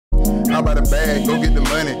How about the bag? Go get the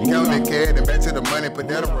money. Count that cash and back to the money. Put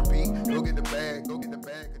that on repeat. Go get the bag. Go get the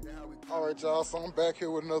bag. All right, y'all. So I'm back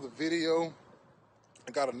here with another video.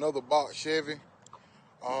 I got another box Chevy.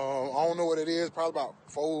 I don't know what it is. Probably about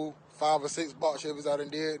 4, 5, or 6 box Chevys I done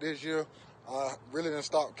did this year. I really didn't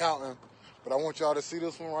stop counting, but I want y'all to see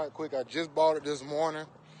this one right quick. I just bought it this morning,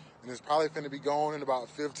 and it's probably finna be gone in about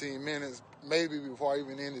 15 minutes, maybe before I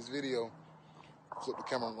even end this video. Flip the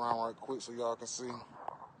camera around right quick so y'all can see.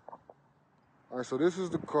 All right, so this is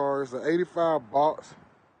the car. It's an 85 box.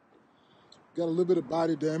 Got a little bit of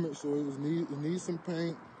body damage, so it needs some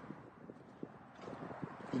paint.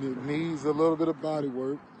 And it needs a little bit of body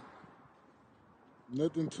work.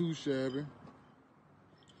 Nothing too shabby.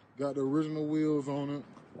 Got the original wheels on it.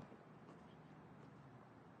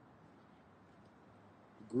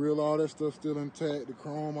 The grill, all that stuff still intact. The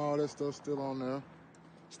chrome, all that stuff still on there.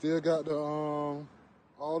 Still got the all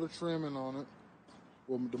the trimming on it.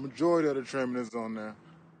 Well, the majority of the trimming is on there.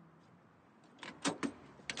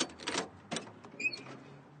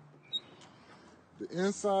 The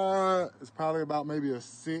inside is probably about maybe a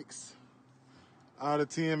 6 out of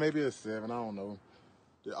 10, maybe a 7, I don't know.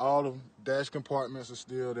 All the dash compartments are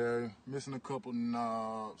still there, missing a couple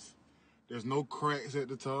knobs. There's no cracks at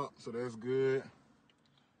the top, so that's good.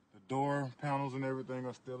 The door panels and everything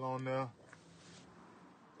are still on there.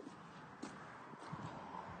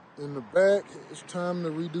 In the back, it's time to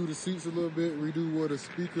redo the seats a little bit, redo where the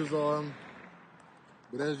speakers are.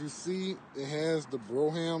 But as you see, it has the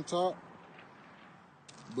Broham top,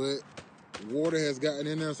 but water has gotten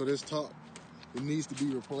in there, so this top, it needs to be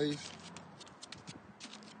replaced.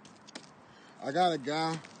 I got a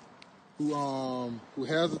guy who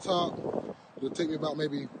has the top. It'll take me about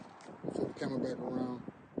maybe, flip the camera back around.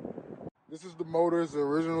 This is the motor, it's the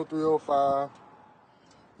original 305.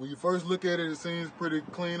 When you first look at it, it seems pretty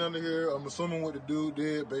clean under here. I'm assuming what the dude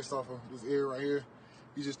did based off of this area right here.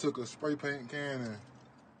 He just took a spray paint can and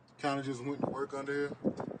kind of just went to work under here.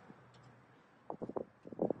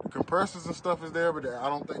 The compressors and stuff is there, but I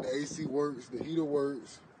don't think the AC works. The heater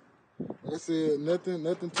works. Like I said,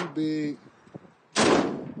 nothing too big.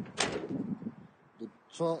 The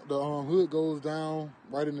trunk, the hood goes down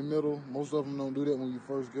right in the middle. Most of them don't do that when you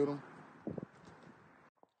first get them.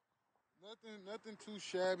 Nothing too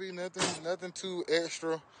shabby, nothing too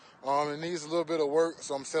extra. It needs a little bit of work,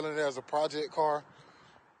 so I'm selling it as a project car.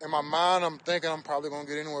 In my mind, I'm thinking I'm probably gonna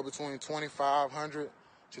get anywhere between $2,500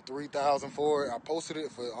 to $3,000 for it. I posted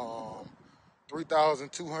it for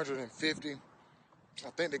 $3,250. I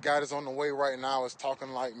think the guy that's on the way right now is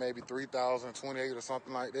talking like maybe $3,028 or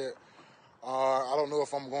something like that. I don't know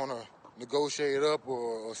if I'm gonna negotiate it up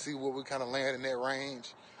or see what we kind of land in that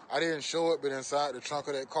range. I didn't show it, but inside the trunk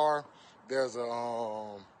of that car, there's a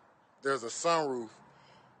sunroof.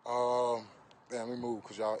 Damn, let me move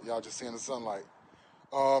because y'all just seeing the sunlight.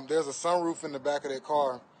 There's a sunroof in the back of that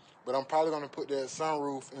car, but I'm probably gonna put that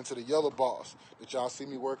sunroof into the yellow box that y'all see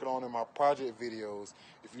me working on in my project videos.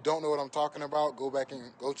 If you don't know what I'm talking about, go back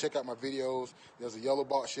and go check out my videos. There's a yellow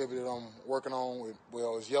box Chevy that I'm working on.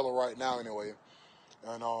 Well, it's yellow right now anyway.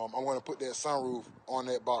 And I'm gonna put that sunroof on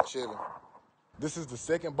that box Chevy. This is the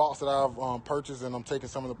second box that I've purchased, and I'm taking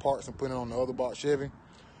some of the parts and putting it on the other box Chevy.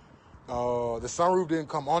 The sunroof didn't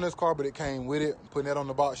come on this car, but it came with it. I'm putting that on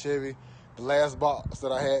the box Chevy. The last box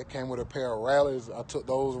that I had came with a pair of rallies. I took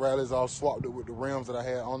those rallies off, swapped it with the rims that I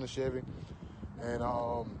had on the Chevy. And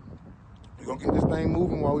we're gonna get this thing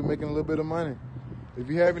moving while we're making a little bit of money. If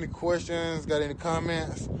you have any questions, got any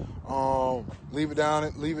comments, leave it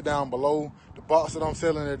down below. The box that I'm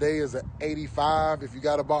selling today is an 85. If you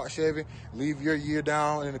got a box Chevy, leave your year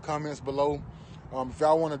down in the comments below. If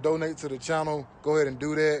y'all want to donate to the channel, go ahead and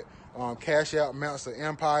do that. Cash out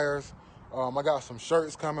MansaEmpires. I got some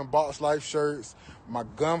shirts coming, box life shirts. My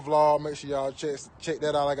gun vlog, make sure y'all check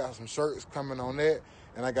that out. I got some shirts coming on that.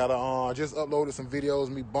 And I got I just uploaded some videos,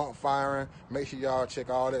 me bump firing. Make sure y'all check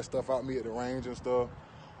all that stuff out, me at the range and stuff.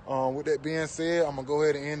 With that being said, I'm gonna go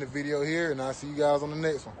ahead and end the video here, and I'll see you guys on the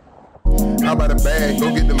next one. How about the bag? Go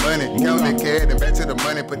get the money. Count that cash and back to the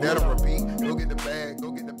money. Put that on repeat. Go get the bag. Go